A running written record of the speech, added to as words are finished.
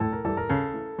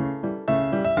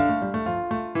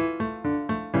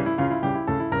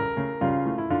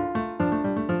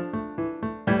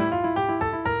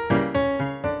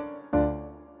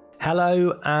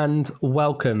Hello and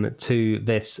welcome to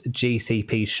this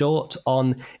GCP short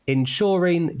on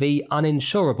insuring the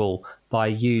uninsurable by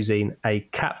using a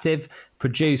captive,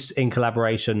 produced in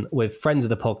collaboration with friends of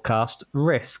the podcast,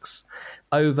 Risks.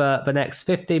 Over the next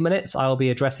 15 minutes, I'll be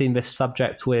addressing this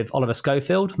subject with Oliver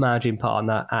Schofield, managing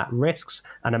partner at Risks,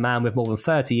 and a man with more than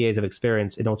 30 years of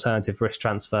experience in alternative risk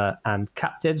transfer and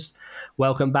captives.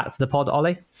 Welcome back to the pod,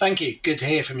 Ollie. Thank you. Good to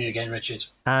hear from you again, Richard.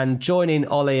 And joining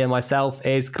Ollie and myself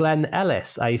is Glenn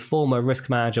Ellis, a former risk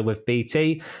manager with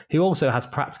BT, who also has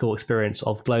practical experience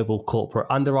of global corporate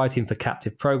underwriting for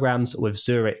captive programs with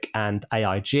Zurich and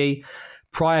AIG.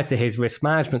 Prior to his risk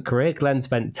management career, Glenn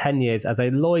spent 10 years as a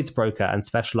Lloyd's broker and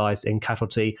specialised in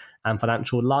casualty and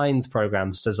financial lines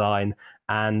programs design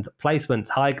and placement.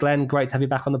 Hi, Glenn. Great to have you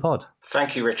back on the pod.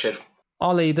 Thank you, Richard.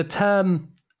 Ollie, the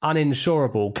term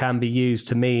uninsurable can be used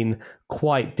to mean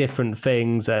quite different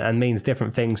things and means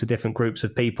different things to different groups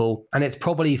of people. And it's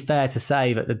probably fair to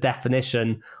say that the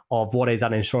definition of what is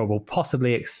uninsurable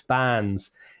possibly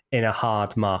expands in a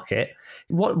hard market.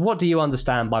 What do you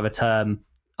understand by the term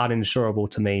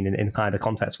uninsurable to mean in kind of the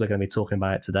context we're going to be talking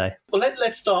about it today? Well,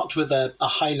 let's start with a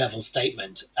high-level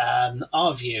statement.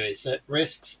 Our view is that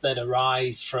risks that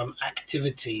arise from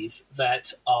activities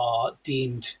that are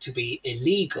deemed to be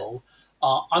illegal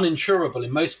are uninsurable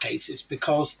in most cases,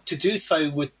 because to do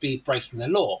so would be breaking the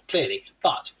law, clearly.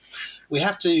 But we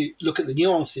have to look at the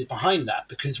nuances behind that,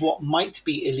 because what might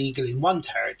be illegal in one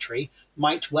territory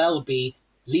might well be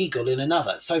legal in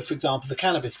another. So, for example, the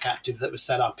cannabis captive that was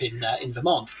set up in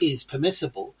Vermont is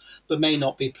permissible, but may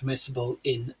not be permissible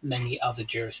in many other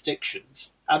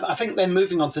jurisdictions. I think then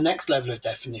moving on to the next level of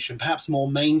definition, perhaps more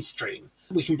mainstream,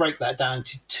 we can break that down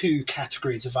to two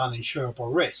categories of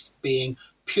uninsurable risks, being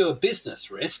pure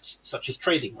business risks, such as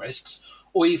trading risks,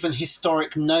 or even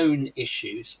historic known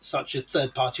issues, such as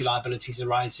third-party liabilities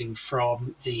arising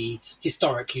from the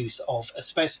historic use of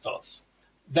asbestos.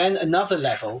 Then another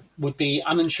level would be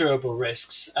uninsurable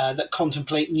risks that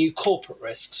contemplate new corporate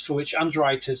risks for which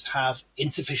underwriters have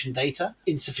insufficient data,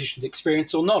 insufficient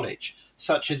experience or knowledge,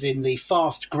 such as in the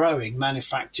fast-growing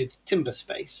manufactured timber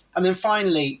space. And then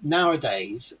finally,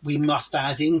 nowadays, we must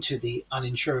add into the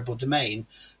uninsurable domain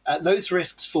those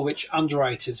risks for which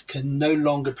underwriters can no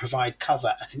longer provide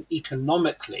cover at an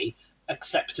economically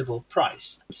acceptable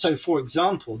price. So, for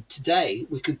example, today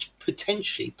we could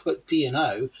potentially put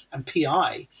D&O and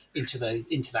PI into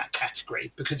that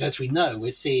category, because, as we know,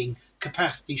 we're seeing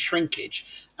capacity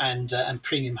shrinkage and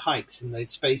premium hikes in those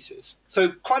spaces.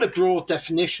 So, quite a broad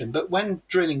definition, but when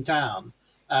drilling down,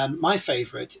 my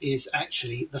favourite is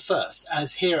actually the first.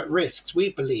 As here at Risks, we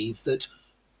believe that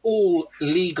all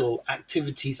legal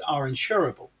activities are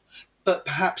insurable, but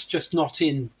perhaps just not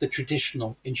in the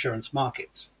traditional insurance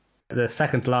markets. The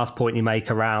second to last point you make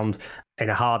around in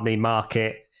a hardening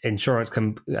market, insurance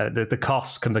can the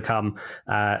costs can become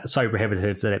so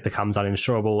prohibitive that it becomes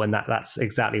uninsurable, and that's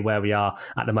exactly where we are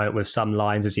at the moment with some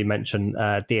lines, as you mentioned,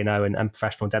 D&O and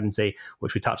professional indemnity,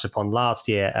 which we touched upon last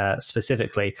year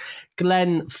specifically.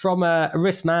 Glenn, from a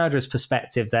risk manager's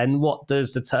perspective, then, what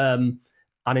does the term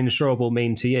uninsurable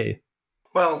mean to you?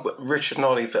 Well, Richard and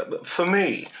Ollie, for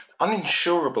me,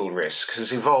 uninsurable risk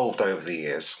has evolved over the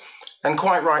years. And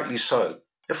quite rightly so.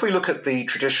 If we look at the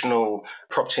traditional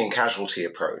property and casualty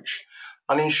approach,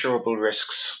 uninsurable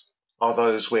risks are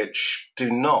those which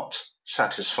do not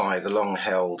satisfy the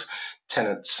long-held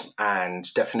tenets and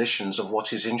definitions of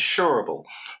what is insurable.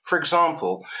 For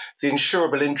example, the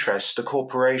insurable interest a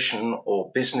corporation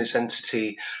or business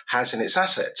entity has in its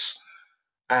assets,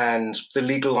 and the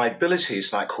legal liabilities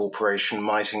that corporation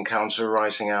might encounter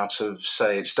arising out of,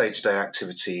 say, its day-to-day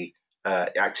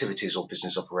activities or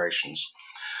business operations.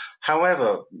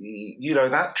 However,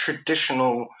 that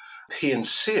traditional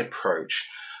P&C approach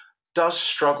does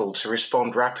struggle to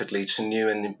respond rapidly to new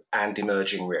and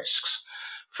emerging risks.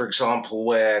 For example,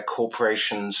 where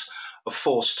corporations are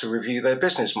forced to review their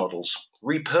business models,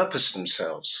 repurpose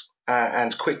themselves,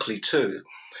 and quickly too,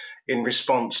 in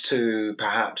response to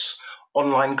perhaps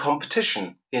online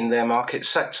competition in their market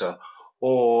sector,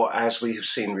 or, as we have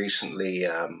seen recently,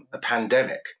 a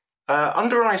pandemic.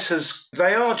 Underwriters,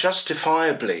 they are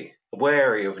justifiably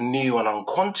wary of new and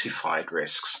unquantified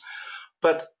risks,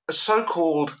 but a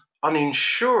so-called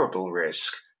uninsurable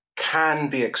risk can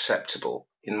be acceptable,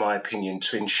 in my opinion,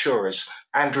 to insurers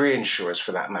and reinsurers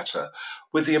for that matter,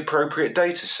 with the appropriate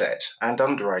data set and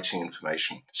underwriting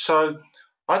information. So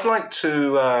I'd like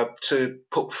to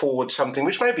put forward something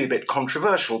which may be a bit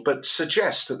controversial, but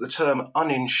suggest that the term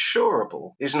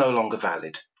uninsurable is no longer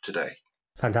valid today.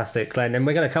 Fantastic, Glenn. And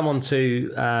we're going to come on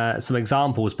to some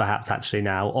examples perhaps actually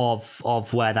now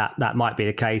of where that might be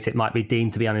the case. It might be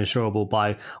deemed to be uninsurable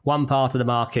by one part of the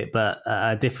market, but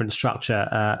a different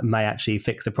structure may actually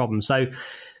fix the problem. So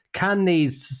can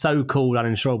these so-called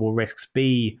uninsurable risks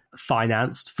be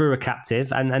financed through a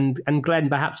captive? And Glenn,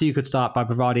 perhaps you could start by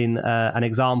providing an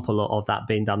example of that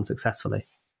being done successfully.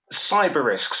 Cyber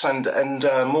risks and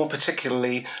more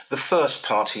particularly the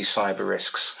first-party cyber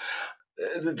risks.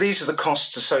 These are the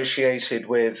costs associated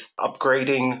with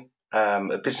upgrading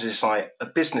a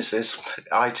business's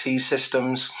IT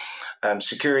systems,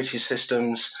 security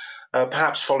systems,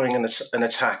 perhaps following an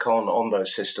attack on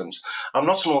those systems. I'm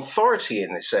not an authority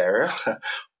in this area.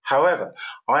 However,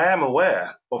 I am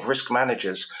aware of risk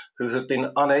managers who have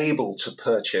been unable to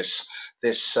purchase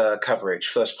this coverage,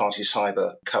 first-party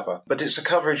cyber cover, but it's a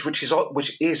coverage which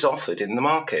is offered in the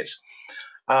market.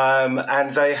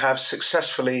 And they have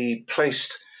successfully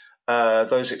placed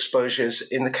those exposures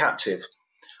in the captive.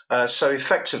 So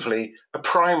effectively, a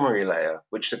primary layer,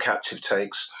 which the captive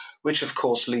takes, which of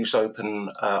course leaves open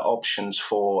options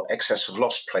for excess of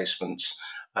loss placements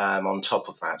on top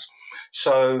of that.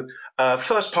 So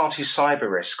first-party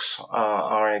cyber risks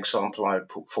are an example I would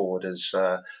put forward as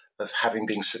of having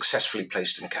been successfully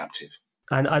placed in a captive.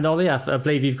 And Ollie, I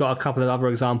believe you've got a couple of other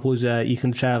examples you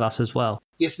can share with us as well.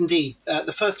 Yes, indeed.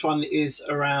 The first one is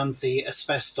around the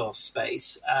asbestos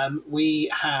space. We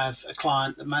have a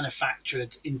client that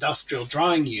manufactured industrial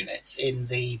drying units in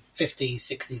the 50s,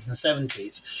 60s and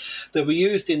 70s that were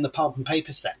used in the pulp and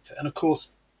paper sector. And of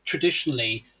course,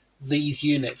 traditionally, these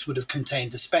units would have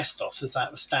contained asbestos as that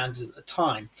was standard at the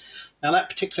time. Now, that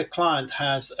particular client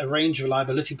has a range of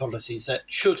liability policies that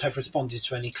should have responded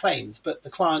to any claims, but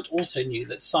the client also knew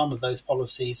that some of those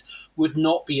policies would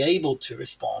not be able to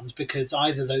respond because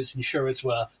either those insurers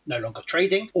were no longer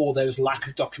trading or there was lack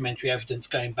of documentary evidence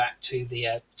going back to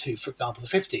for example, the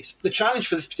 50s. The challenge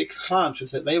for this particular client was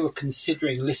that they were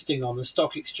considering listing on the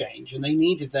stock exchange, and they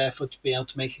needed, therefore, to be able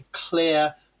to make a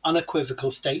clear,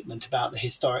 unequivocal statement about the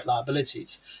historic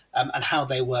liabilities and how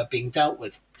they were being dealt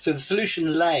with. So the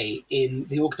solution lay in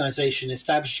the organisation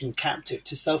establishing a captive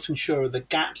to self-insure the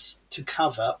gaps to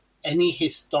cover any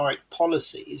historic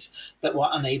policies that were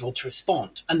unable to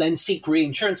respond, and then seek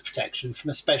reinsurance protection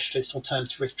from a specialist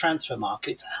alternative risk transfer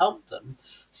market to help them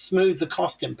smooth the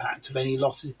cost impact of any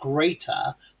losses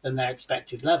greater than their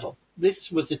expected level.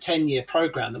 This was a 10-year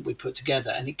program that we put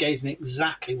together, and it gave me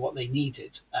exactly what they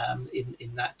needed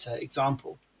in that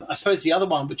example. I suppose the other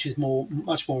one, which is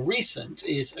much more recent,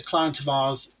 is a client of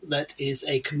ours that is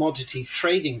a commodities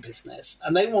trading business,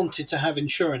 and they wanted to have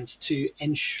insurance to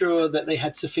ensure that they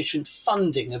had sufficient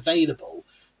funding available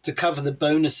to cover the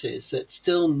bonuses that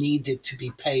still needed to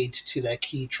be paid to their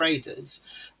key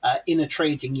traders in a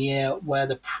trading year where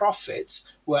the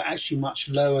profits were actually much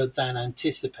lower than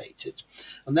anticipated.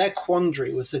 And their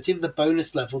quandary was that if the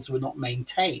bonus levels were not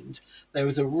maintained, there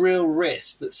was a real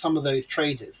risk that some of those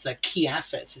traders, their key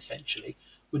assets essentially,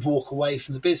 would walk away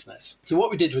from the business. So what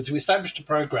we did was we established a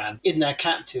program in their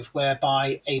captive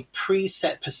whereby a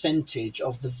preset percentage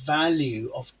of the value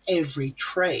of every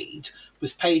trade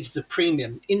was paid as a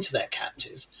premium into their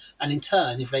captive. And in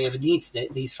turn, if they ever needed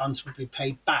it, these funds would be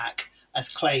paid back as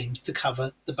claims to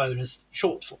cover the bonus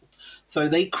shortfall. So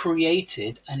they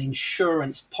created an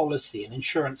insurance policy, an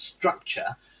insurance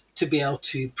structure to be able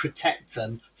to protect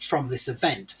them from this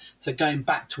event. So going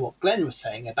back to what Glenn was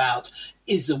saying about,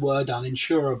 is the word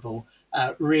uninsurable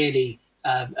really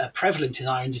prevalent in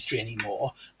our industry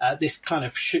anymore? This kind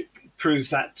of proves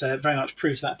that, very much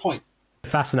proves that point.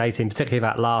 Fascinating, particularly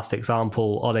that last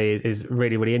example, Ollie, is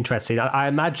really, really interesting. I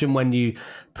imagine when you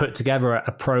put together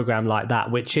a program like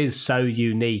that, which is so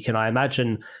unique, and I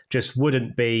imagine just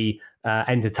wouldn't be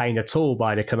entertained at all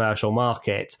by the commercial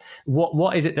market,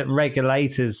 what is it that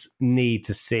regulators need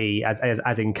to see,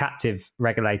 as in captive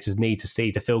regulators need to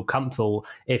see to feel comfortable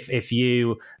if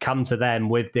you come to them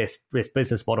with this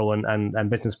business model and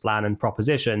business plan and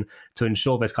proposition to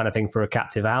ensure this kind of thing for a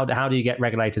captive? How do you get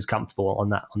regulators comfortable on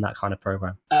that kind of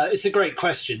program? It's a great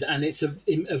question, and it's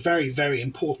a very, very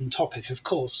important topic, of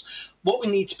course. What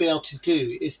we need to be able to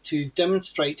do is to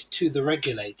demonstrate to the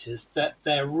regulators that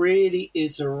there really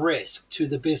is a risk to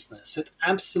the business, that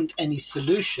absent any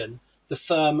solution, the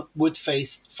firm would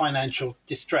face financial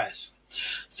distress.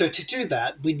 So to do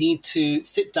that, we need to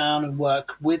sit down and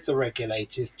work with the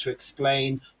regulators to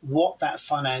explain what that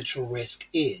financial risk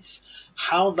is,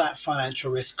 how that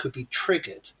financial risk could be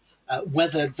triggered,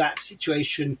 whether that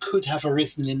situation could have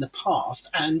arisen in the past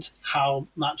and how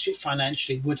much it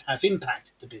financially would have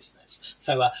impacted the business.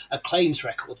 So a claims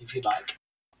record, if you like.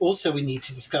 Also, we need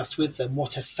to discuss with them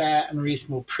what a fair and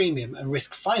reasonable premium and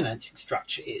risk financing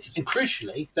structure is. And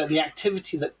crucially, that the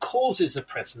activity that causes the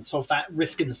presence of that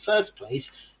risk in the first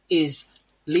place is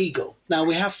legal. Now,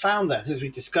 we have found that as we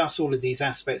discuss all of these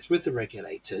aspects with the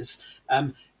regulators,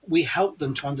 we help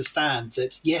them to understand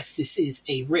that, yes, this is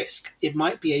a risk. It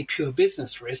might be a pure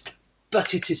business risk,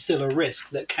 but it is still a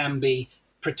risk that can be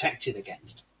protected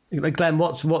against. Glenn,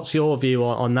 what's your view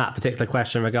on that particular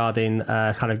question regarding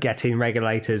kind of getting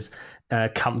regulators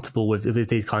comfortable with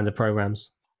these kinds of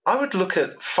programs? I would look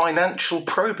at financial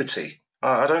probity.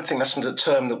 I don't think that's a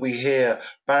term that we hear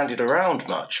bandied around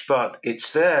much, but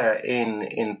it's there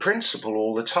in principle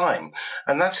all the time.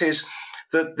 And that is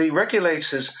that the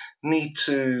regulators need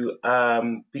to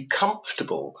be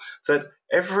comfortable that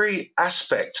every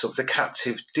aspect of the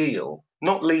captive deal,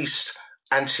 not least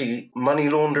anti-money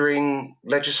laundering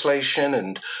legislation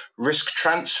and risk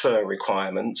transfer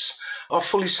requirements, are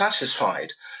fully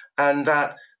satisfied, and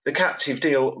that the captive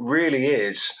deal really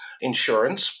is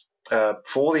insurance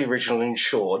for the original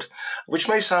insured, which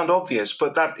may sound obvious,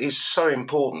 but that is so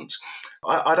important.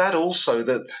 I'd add also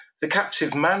that the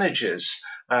captive managers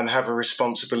have a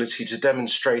responsibility to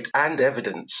demonstrate and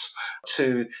evidence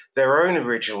to their own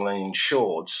original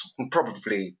insureds, and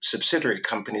probably subsidiary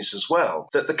companies as well,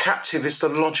 that the captive is the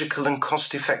logical and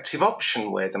cost-effective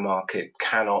option where the market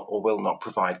cannot or will not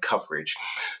provide coverage.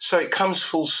 So it comes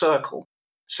full circle.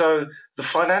 So the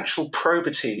financial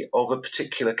probity of a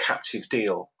particular captive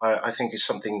deal, I think, is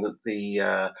something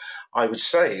that I would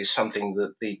say is something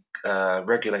that the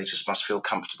regulators must feel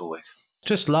comfortable with.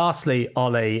 Just lastly,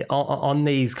 Ollie, on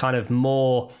these kind of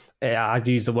more, I'd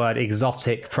use the word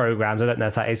exotic programs. I don't know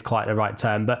if that is quite the right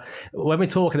term, but when we're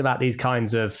talking about these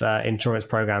kinds of insurance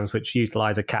programs which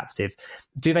utilize a captive,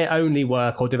 do they only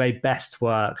work or do they best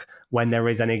work when there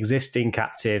is an existing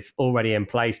captive already in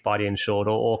place by the insured,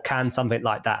 or can something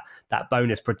like that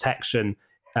bonus protection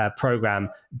program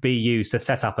be used to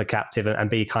set up a captive and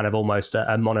be kind of almost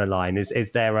a monoline?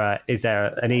 Is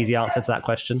there an easy answer to that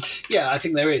question? Yeah, I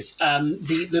think there is.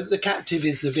 The captive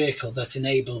is the vehicle that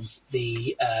enables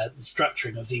the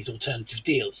structuring of these alternative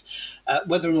deals.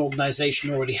 Whether an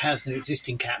organisation already has an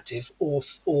existing captive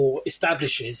or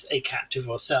establishes a captive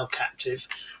or cell captive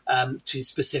to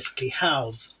specifically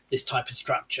house this type of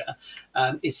structure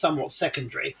is somewhat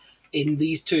secondary. In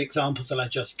these two examples that I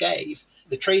just gave,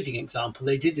 the trading example,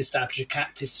 they did establish a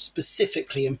captive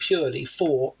specifically and purely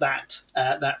for that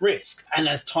risk. And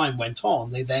as time went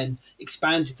on, they then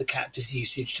expanded the captive's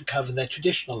usage to cover their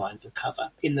traditional lines of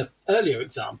cover. In the earlier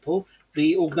example,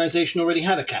 the organisation already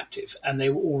had a captive and they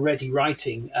were already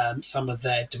writing some of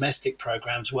their domestic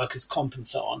programs, workers' comp and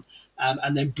so on,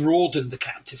 and then broadened the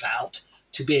captive out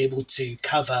to be able to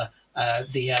cover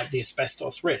the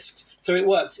asbestos risks. So it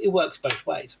works both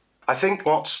ways. I think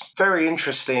what's very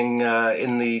interesting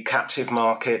in the captive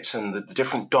market and the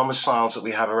different domiciles that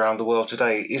we have around the world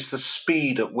today is the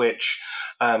speed at which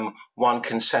one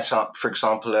can set up, for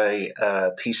example, a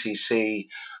PCC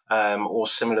or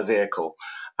similar vehicle.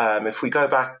 If we go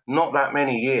back not that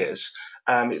many years,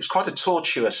 it was quite a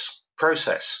tortuous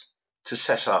process to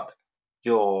set up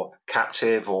your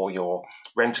captive or your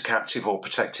rent-a-captive or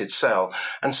protected cell.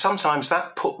 And sometimes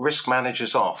that put risk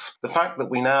managers off. The fact that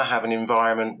we now have an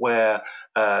environment where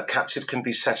captive can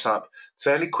be set up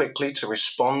fairly quickly to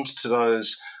respond to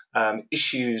those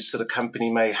issues that a company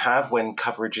may have when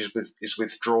coverage is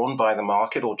withdrawn by the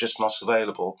market or just not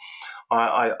available,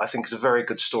 I think is a very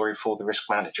good story for the risk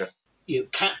manager.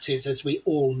 Captives, as we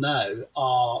all know,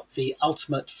 are the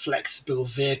ultimate flexible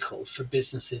vehicle for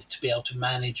businesses to be able to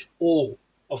manage all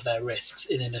of their risks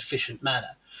in an efficient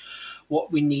manner.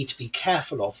 What we need to be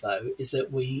careful of, though, is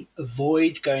that we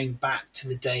avoid going back to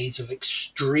the days of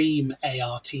extreme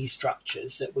ART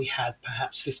structures that we had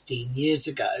perhaps 15 years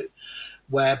ago,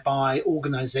 whereby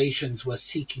organizations were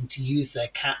seeking to use their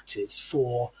captives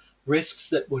for risks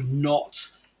that were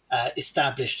not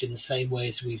established in the same way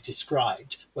as we've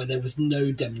described, where there was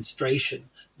no demonstration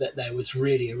that there was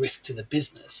really a risk to the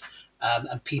business,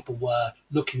 and people were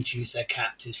looking to use their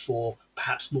captives for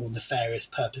perhaps more nefarious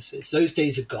purposes. Those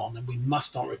days are gone, and we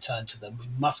must not return to them. We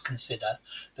must consider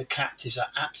that captives are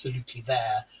absolutely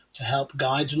there to help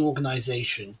guide an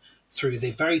organisation through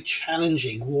the very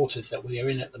challenging waters that we are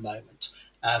in at the moment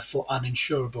for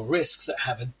uninsurable risks that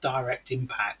have a direct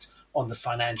impact on the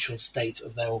financial state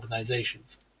of their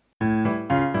organisations.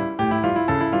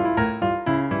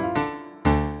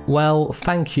 Well,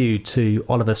 thank you to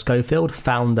Oliver Schofield,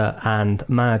 founder and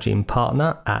managing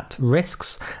partner at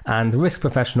Risks, and risk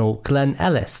professional Glenn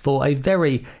Ellis for a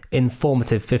very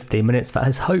informative 15 minutes that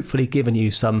has hopefully given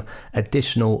you some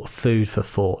additional food for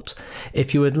thought.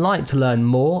 If you would like to learn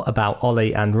more about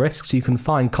Ollie and Risks, you can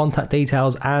find contact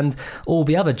details and all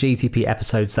the other GTP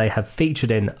episodes they have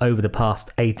featured in over the past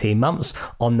 18 months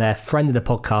on their Friend of the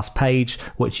Podcast page,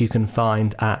 which you can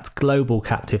find at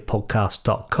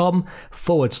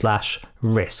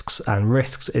globalcaptivepodcast.com/risks, and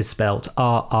Risks is spelled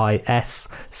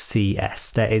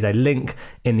RISCS. There is a link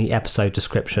in the episode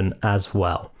description as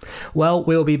well. Well,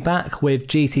 we'll be back with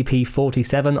GTP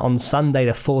 47 on Sunday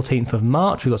the 14th of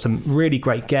March. We've got some really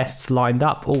great guests lined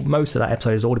up. Most of that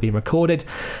episode has already been recorded.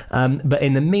 But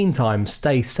in the meantime,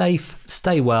 stay safe,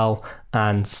 stay well,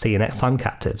 and see you next time,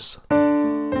 captives.